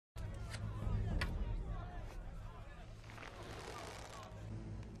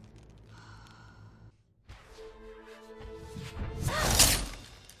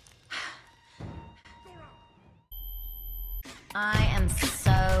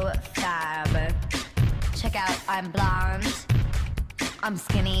I'm blonde, I'm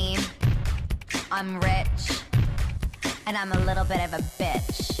skinny, I'm rich, and I'm a little bit of a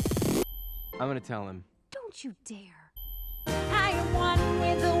bitch. I'm gonna tell him. Don't you dare. I am one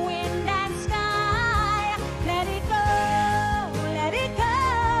with the wind and sky. Let it go, let it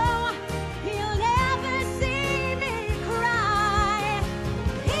go. He'll never see me cry.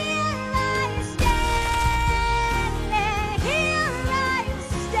 Here I stand, here I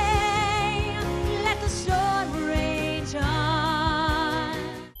stay. Let the storm rage on.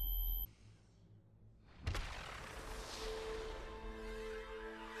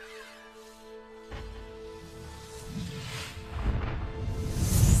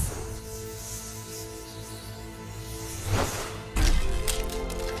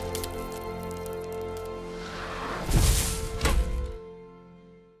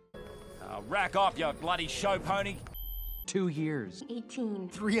 Rack off, you bloody show pony. 2 years. 18.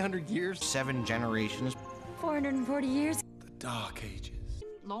 300 years. 7 generations. 440 years. The Dark Ages.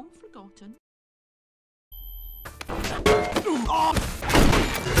 Long forgotten.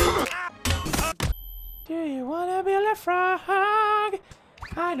 Do you wanna be a frog?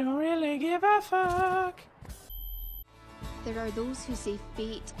 I don't really give a fuck. There are those who say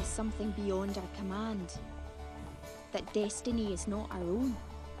fate is something beyond our command, that destiny is not our own.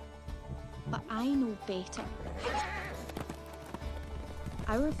 But I know better.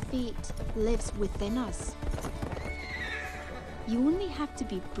 Our fate lives within us. You only have to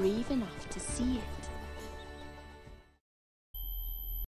be brave enough to see it.